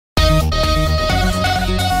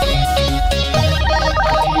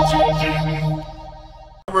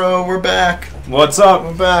What's up?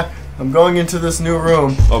 I'm back. I'm going into this new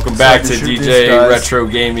room. Welcome back to DJ Retro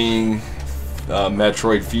Gaming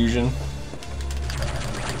Metroid Fusion.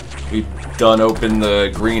 We've done open the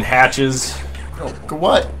green hatches. Oh,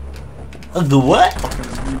 what? The what? Fucking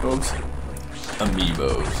amiibos.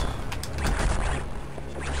 Amiibos.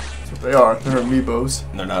 That's what they are. They're amiibos.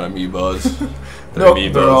 They're not amiibos. They're Nope,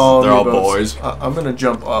 amiibos. they're all boys. I'm gonna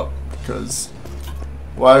jump up because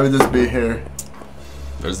why would this be here?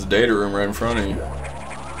 There's the data room right in front of you.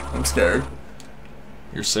 I'm scared.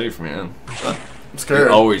 You're safe, man. I'm scared.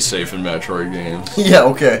 You're always safe in Metroid games. Yeah,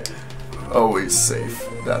 okay. Always safe.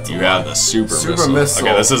 That's you have the super missile.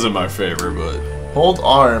 Okay, this isn't my favorite, but hold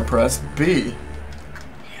R and press B.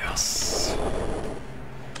 Yes.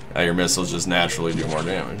 Now your missiles just naturally do more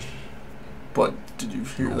damage. But did you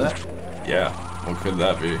hear that? Yeah. What could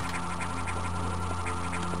that be?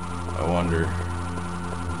 I wonder.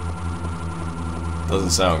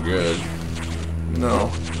 Doesn't sound good.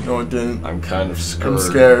 No, it didn't. I'm kind of scared. I'm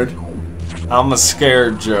scared. I'm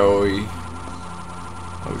scared, Joey.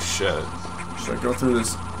 Oh shit. Should I go through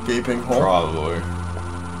this gaping hole? Probably.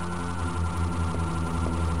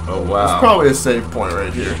 Oh wow. There's probably a save point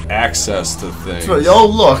right here. Access to things. So, yo,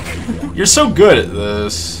 look. You're so good at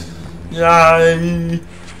this. Yay.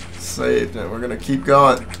 Saved it. We're gonna keep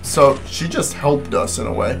going. So she just helped us in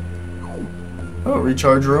a way. Oh,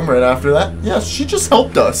 recharge room right after that. Yes, she just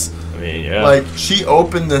helped us. I mean, yeah. Like she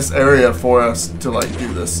opened this area for us to like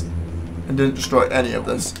do this, and didn't destroy any of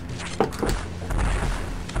this.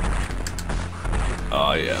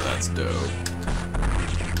 Oh yeah, that's dope.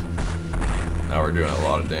 Now we're doing a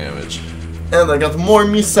lot of damage. And I got more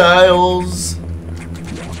missiles.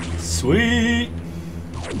 Sweet.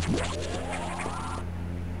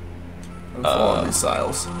 I'm full of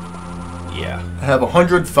missiles. Yeah. I have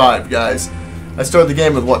 105, guys. I started the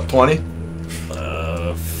game with what, 20?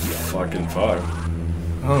 Fucking 5.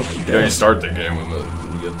 Oh, Yeah, you start the game with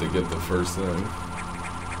you get the first thing.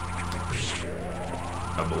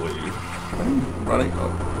 I believe. Running.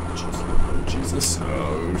 Oh, Jesus.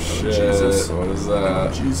 Oh shit. Jesus. What is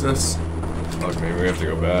that? Jesus. Fuck, maybe we have to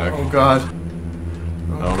go back. Oh God. I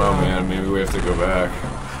don't know, man. Maybe we have to go back.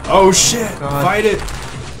 Oh shit! God. Fight it!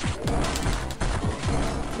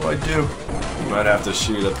 What do I do? You might have to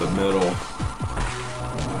shoot at the middle.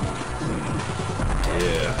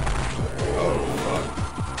 Yeah. Oh fuck.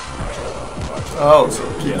 Oh, so it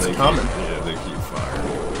keeps coming. They keep firing.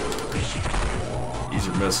 These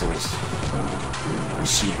are missiles. They're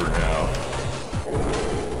super now.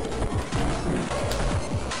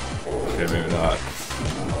 Okay, maybe not.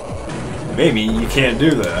 Maybe you can't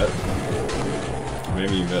do that.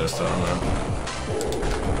 Maybe you missed, I don't know.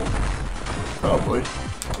 Probably. It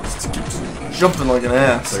keeps jumping like an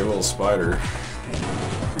ass. It's like a little spider.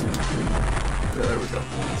 Yeah, there we go.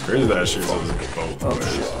 It's crazy that shoots both Oh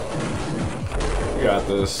ways. shit. You got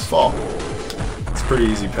this. Fall. It's a pretty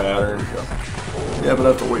easy pattern. There we go. Yeah, but I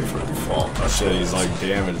have to wait for it to fall. Oh shit, he's like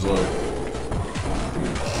damaged, look.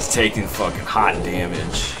 He's taking fucking hot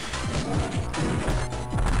damage.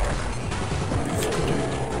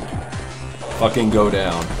 Fucking go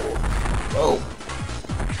down. Oh.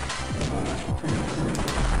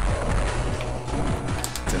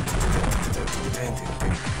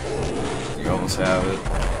 You almost have it.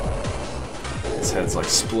 His head's like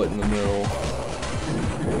split in the middle.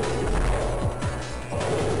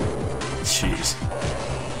 Jeez.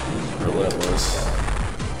 Relentless.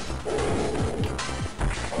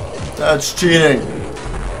 That's cheating.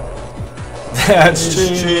 That's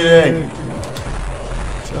cheating.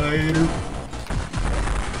 Cheater.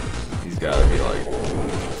 He's gotta be like a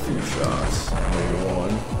few shots. Maybe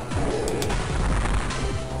one.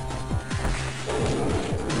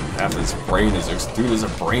 Half his brain is... Dude, there's a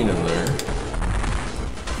brain in there.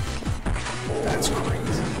 That's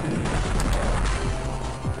crazy.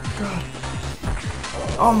 God.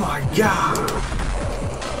 Oh my god!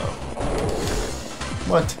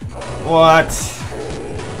 What? What?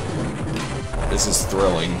 This is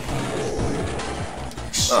thrilling.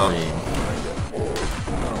 Extreme.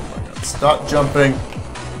 Oh my god. Stop jumping.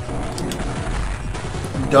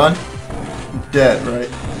 You done? You're dead,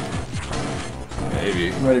 right?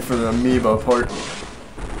 Maybe. I'm ready for the amiibo part.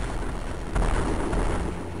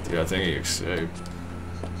 Dude, I think he escaped.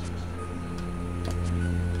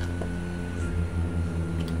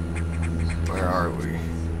 Where are we?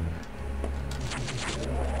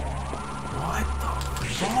 What the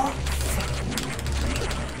fuck?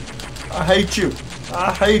 I hate you.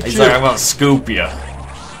 I hate He's you. like, I'm gonna scoop you.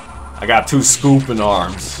 I got 2 scooping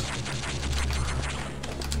arms.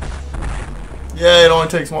 Yeah, it only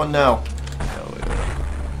takes one now. Hell yeah.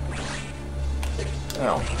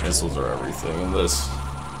 Ow. Missiles are everything in this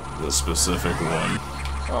specific one.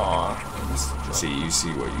 Aw. See, you see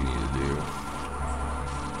what you need to do.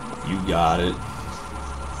 You got it.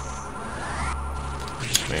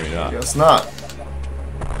 Maybe not. Guess not.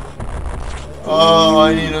 Oh,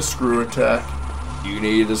 I need a screw attack. You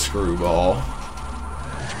need a screwball.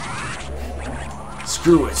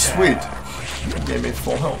 Screw it. Sweet. You gave me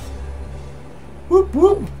full health. Whoop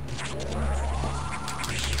whoop.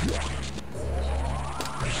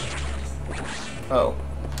 Oh.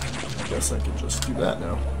 I guess I can just do that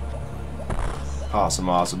now.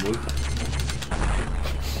 Possibly.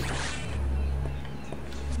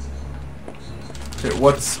 Okay,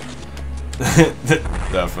 what's...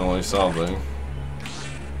 Definitely something.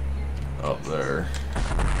 Up there.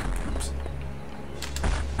 Oops.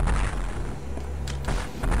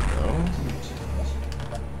 No.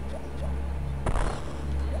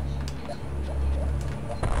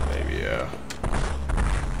 Maybe, yeah.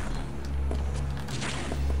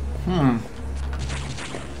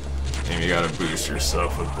 Maybe you gotta boost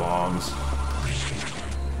yourself with bombs.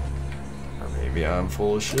 Or maybe I'm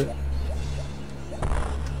full of shit.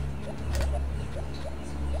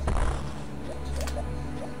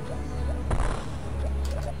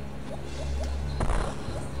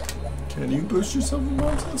 Can you boost yourself with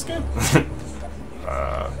bombs in this game?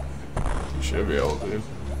 You should be able to.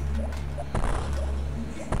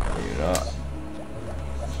 Maybe not.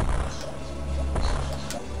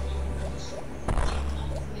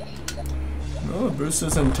 No, the boost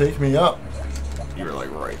doesn't take me up. You were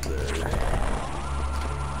like right there.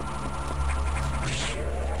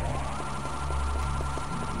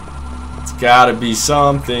 It's gotta be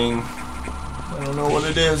something. I don't know what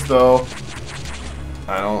it is, though.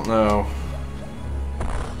 I don't know.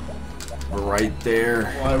 We're right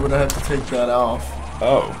there. Why would I have to take that off?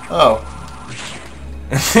 Oh. Oh.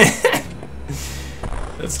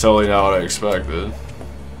 That's totally not what I expected.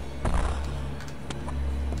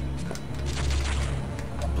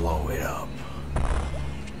 Blow it up.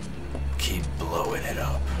 Keep blowing it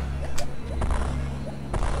up.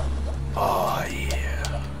 Oh,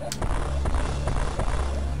 yeah.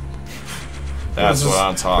 That's what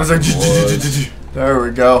I'm talking about. There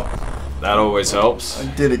we go. That always helps. I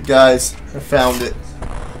did it, guys. I found it.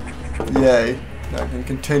 Yay. Now I can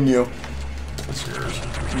continue. That's yours.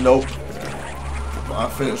 Nope. I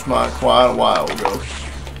finished mine quite a while ago.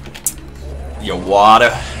 Your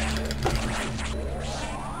water.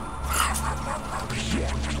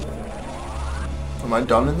 Am I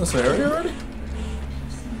done in this area already?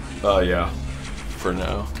 Oh, yeah. For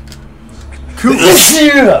now. Cool.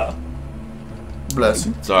 Yeah. Bless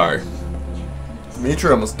you. Sorry.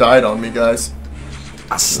 Dimitri almost died on me, guys.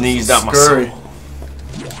 I sneezed out my Scurry. soul.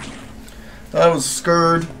 I was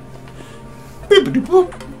scared. Beepity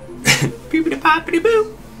boop. Beepity poppity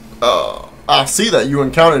boo. I see that you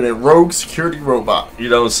encountered a rogue security robot. You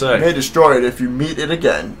don't You say. may destroy it if you meet it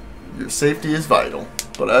again. Your safety is vital.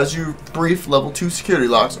 But as you brief, level 2 security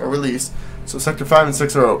locks are released, so Sector 5 and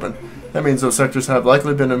 6 are open. That means those sectors have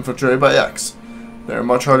likely been infiltrated by X. They are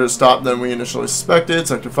much harder to stop than we initially suspected.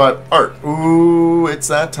 Sector 5, Art. Ooh, it's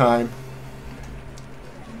that time.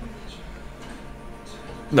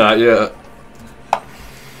 Not yet.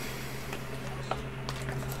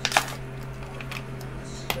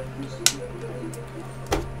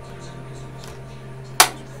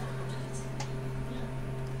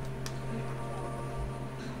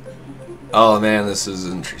 Oh man, this is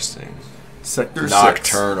interesting. Sector 6.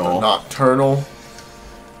 Nocturnal. The Nocturnal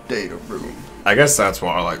data room. I guess that's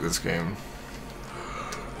why I like this game.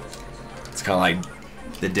 It's kind of like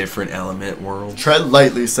the different element world. Tread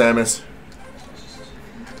lightly, Samus.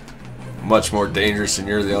 Much more dangerous, and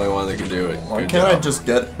you're the only one that can do it. Why Good can't I job. just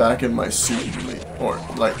get back in my suit and leave? Or,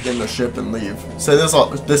 like, in the ship and leave? Say this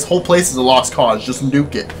whole place is a lost cause. Just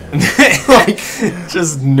nuke it. Like,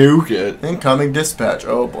 just nuke it? incoming dispatch.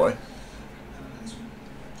 Oh, boy.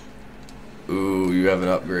 Ooh, you have an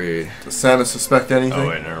upgrade. Does Samus suspect anything? Oh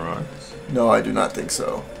wait, never mind. No, I do not think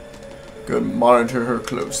so. Good. Monitor her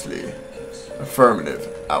closely. Affirmative.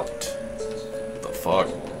 Out. The fuck?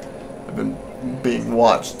 I've been being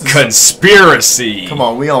watched. Conspiracy! Come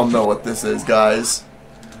on, we all know what this is, guys.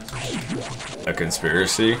 A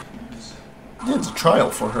conspiracy? Yeah, it's a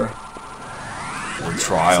trial for her. A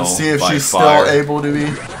trial To see if by she's fire. still able to be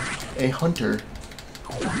a hunter.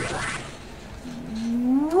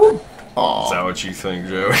 Aw. Is that what you think,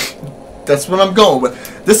 Joey? That's what I'm going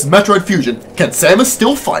with. This is Metroid Fusion. Can Samus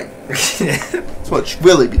still fight? That's what it should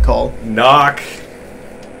really be called. Nocturnal.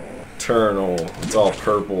 It's all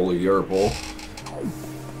purple-y-urple.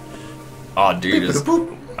 Aw, dude,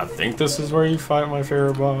 I I think this is where you fight my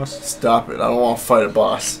favorite boss. Stop it. I don't want to fight a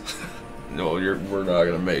boss. No, we're not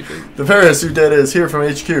gonna make it. The parasuit data is here from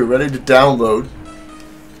HQ, ready to download.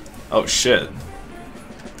 Oh shit.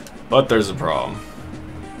 But there's a problem.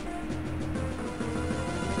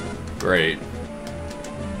 Great.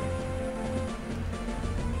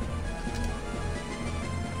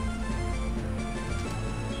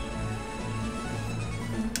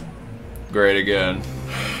 Great again.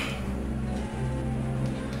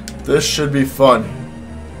 This should be fun.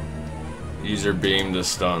 Use your beam to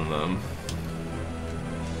stun them.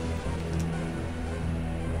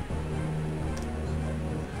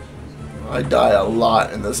 I die a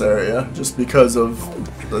lot in this area just because of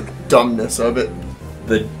the dumbness of it.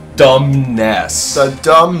 The dumbness. The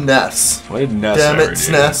dumbness. What did Ness Damn ever it, do?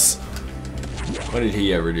 SNES. What did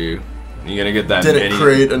he ever do? You gonna get that Didn't mini?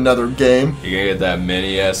 create another game. You gonna get that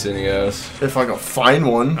mini SNES? If I can find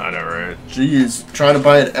one. I know, right? Jeez, trying to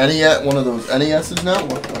buy an NES, one of those NESs now?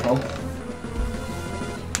 What the hell?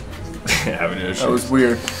 Having issues. That was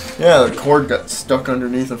weird. Yeah, the cord got stuck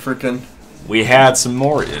underneath a freaking... We had some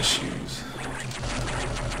more issues.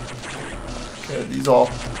 Okay, these all...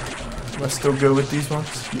 Am I still good with these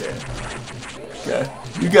ones? Yeah. Okay.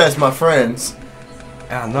 You guys my friends.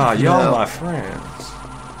 Ah, nah, y'all No. my friends.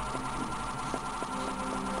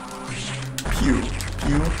 Pew.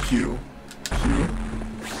 Pew. Pew. Pew.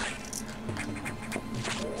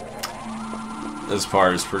 This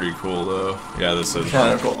part is pretty cool, though. Yeah, this is...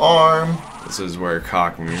 Mechanical arm. This is where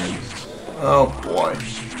cock means. Oh boy.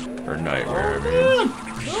 Or nightmare, I mean.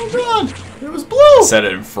 Oh god! It was blue! Said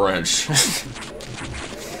it in French.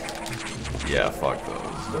 Yeah, fuck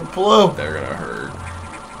those. They're blue. They're gonna hurt.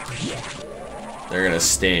 They're gonna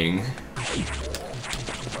sting.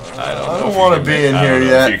 I don't want to be in here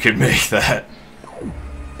yet. If you could make that.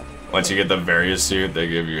 Once you get the various suit, they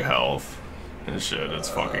give you health and shit. It's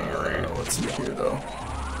fucking great. What's in here though?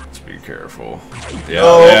 Just be careful.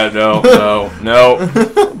 Yeah, No. no. No.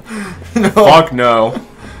 Fuck no.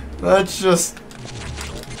 That's just...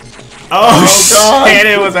 Oh, God. shit,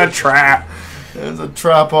 it was a trap. There's a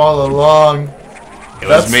trap all along. It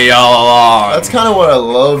was me all along. That's kind of what I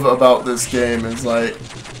love about this game is like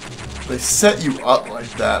they set you up like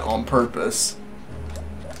that on purpose.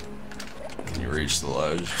 Can you reach the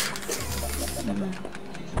ledge?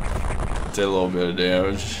 Did a little bit of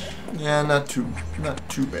damage. Yeah, not too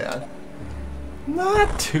bad.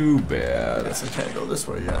 Not too I bad. guess I can't go this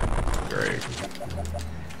way yet. Great.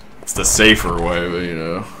 It's the safer way, but you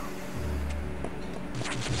know.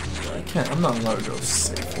 I can't. I'm not allowed to go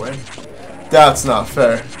safe way. That's not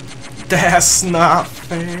fair. That's not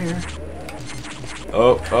fair.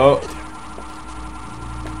 Oh.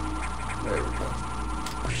 There we go.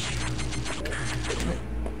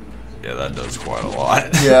 Yeah, that does quite a lot.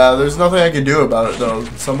 Yeah, there's nothing I can do about it though.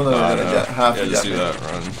 Some of them are gonna have to just get do me. that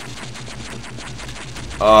run.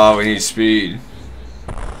 Oh, we need speed.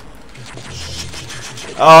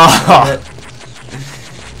 Oh,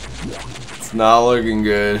 it's not looking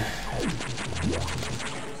good.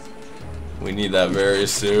 We need that very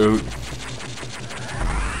suit.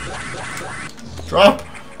 Drop.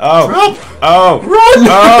 Oh. Drop. Oh. Run.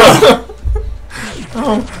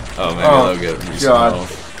 Oh. Oh, maybe they'll get me some God.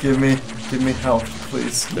 health. Give me health,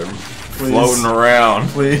 please. They're Please. floating around.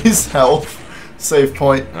 Please, health. Save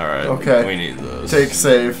point. Alright, Okay. we need those. Take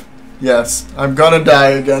save. Yes, I'm gonna die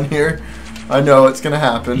again here. I know it's gonna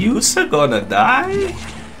happen. You's gonna die?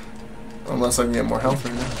 Unless I can get more health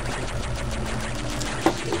right now.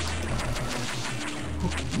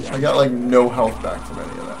 I got like no health back from any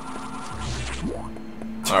of that.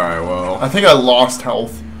 Alright, well. I think I lost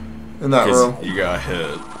health in that 'cause room. you got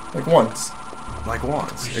hit. Like once. Like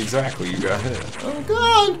once. Exactly, you got hit. Oh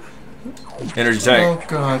god! Energy tank. Oh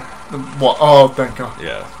god. Oh, thank god.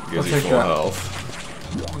 Yeah, I'll gives you take full that.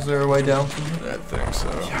 health. Is there a way down from here? I think so.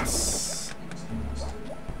 Yes.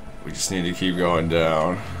 We just need to keep going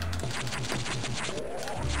down.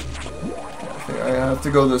 I have to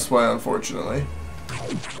go this way, unfortunately.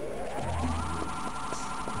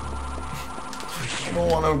 I don't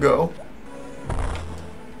want to go.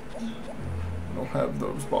 I don't have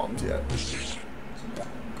those bombs yet.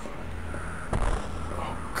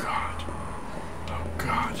 Oh god. Oh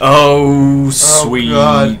god. Oh, sweet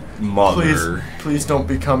God. mother. Please don't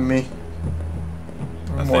become me.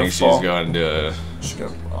 I think she's going to... She's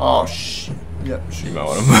gonna. Oh shit. Yep. She You might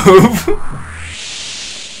want to move.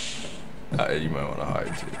 You might want to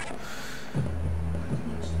hide too.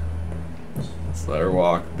 Let's let her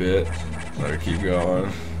walk a bit. Let her keep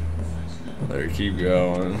going. Let her keep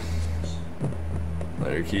going.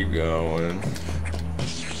 Let her keep going.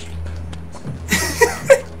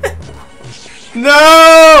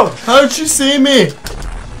 No! How did she see me?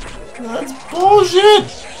 That's bullshit.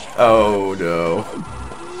 Oh no.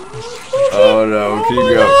 Oh no. Keep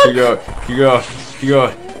going. Keep going. Keep going. Keep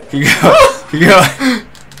going. Keep going. Keep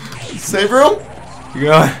going. Save room? Keep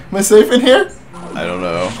going. Am I safe in here? I don't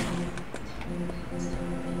know.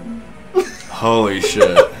 Holy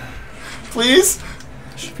shit. Please?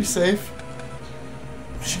 I should be safe.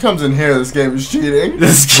 If she comes in here, this game is cheating.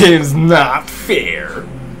 This game's not fair.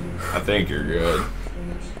 I think you're good.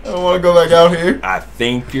 I don't want to go back out here. I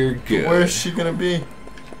think you're good. Where's she gonna be?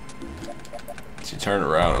 She turned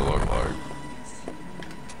around, it looked like.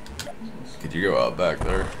 Could you go out back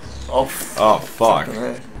there? Oh, fuck.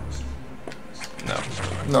 A. No.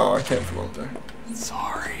 No, I can't go up there.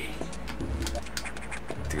 Sorry.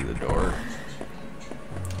 Through the door.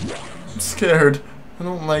 I'm scared. I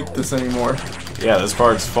don't like this anymore. Yeah, this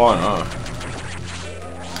part's fun, huh?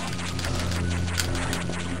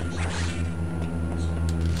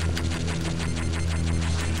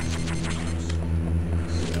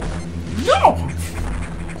 No!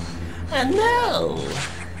 No!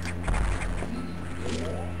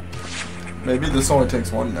 Maybe this only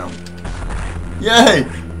takes one now. Yay!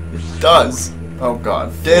 It does. Oh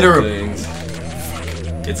god. Data room.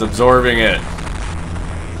 It's absorbing it.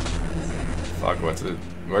 Fuck, what's it?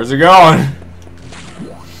 Where's it going?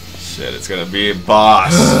 Shit, it's gonna be a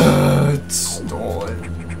boss. It stole it.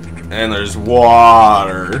 And there's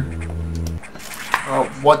water. Oh,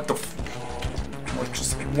 what the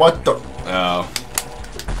what the? Oh.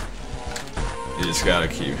 You just gotta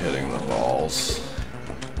keep hitting the balls.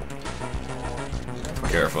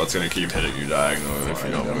 Careful, it's gonna keep hitting you diagonally if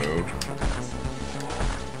you don't move.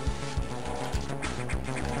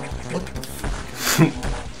 What the fuck?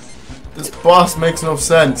 This boss makes no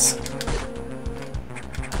sense.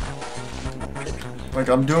 Like,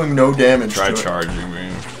 I'm doing no damage Try to it. charging me.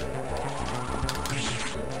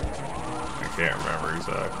 I can't remember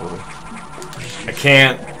exactly. I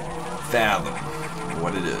can't fathom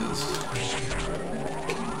what it is.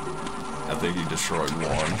 I think you destroyed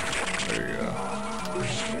one. There you go.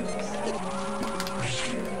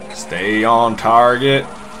 Stay on target.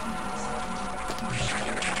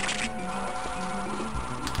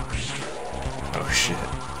 Oh shit.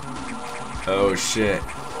 Oh shit.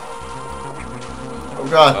 Oh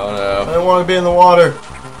god. Oh no. I didn't want to be in the water.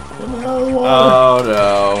 Get me out of the water. Oh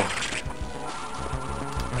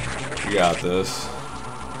no. You got this.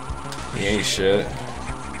 He ain't shit.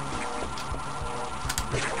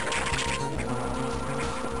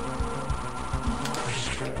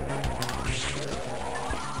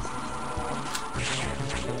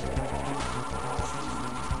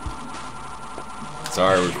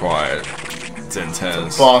 Sorry, we're quiet. It's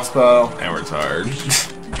intense. Boss battle. And we're tired.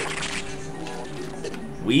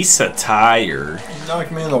 We so tired. He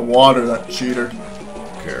knocked me in the water, that cheater.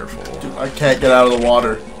 Careful. Dude, I can't get out of the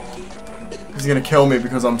water. He's gonna kill me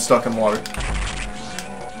because I'm stuck in water.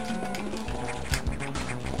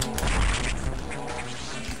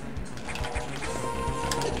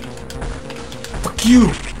 Fuck you!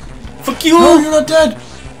 Fuck you! No, you're not dead!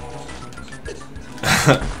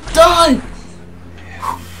 Die!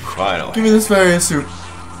 Finally. Give me this variant suit.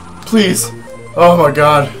 Please. Oh my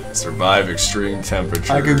god. Survive extreme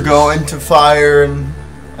temperatures. I could go into fire and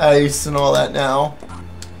ice and all that now.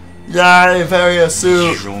 Yay, variant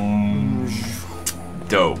suit.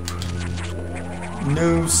 Dope.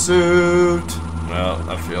 New suit. Well,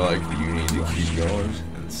 I feel like you need to keep going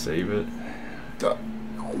and save it. Duh.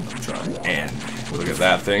 I'm trying. And look at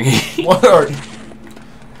that thing. What are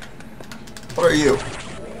you?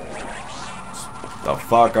 The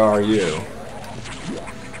fuck are you?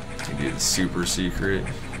 You did super secret.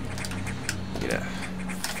 Yeah.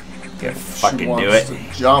 Can't fucking do it.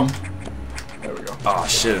 Jump. There we go. Oh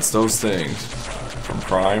shit, it's those things. From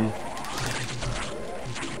Prime.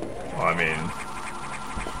 Well, I mean,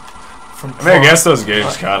 I guess those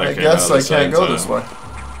games kinda I came out guess at I the same can't go time. this way.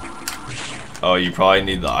 Oh, you probably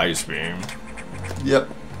need the ice beam. Yep.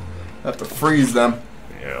 I have to freeze them.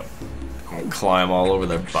 Yeah. And climb all over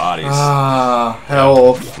their bodies. Ah,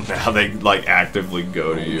 hell. Now they like actively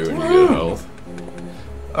go to you and you get health.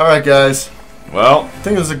 Alright guys. Well, I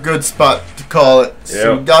think it was a good spot to call it.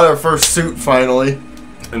 So we got our first suit finally.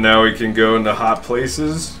 And now we can go into hot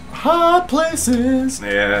places. Hot places.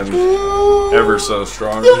 And Ooh. ever so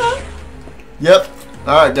stronger. Yeah. Yep.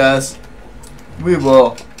 Alright guys. We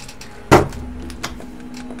will.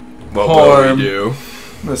 What will we do?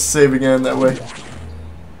 I'm gonna save again that way.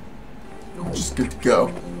 Just good to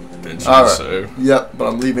go. Alright. Yep, but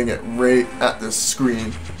I'm leaving it right at this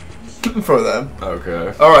screen for them.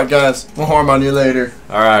 Okay. Alright guys, we'll harm on you later.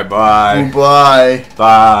 Alright, bye. Bye.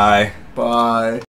 Bye. Bye.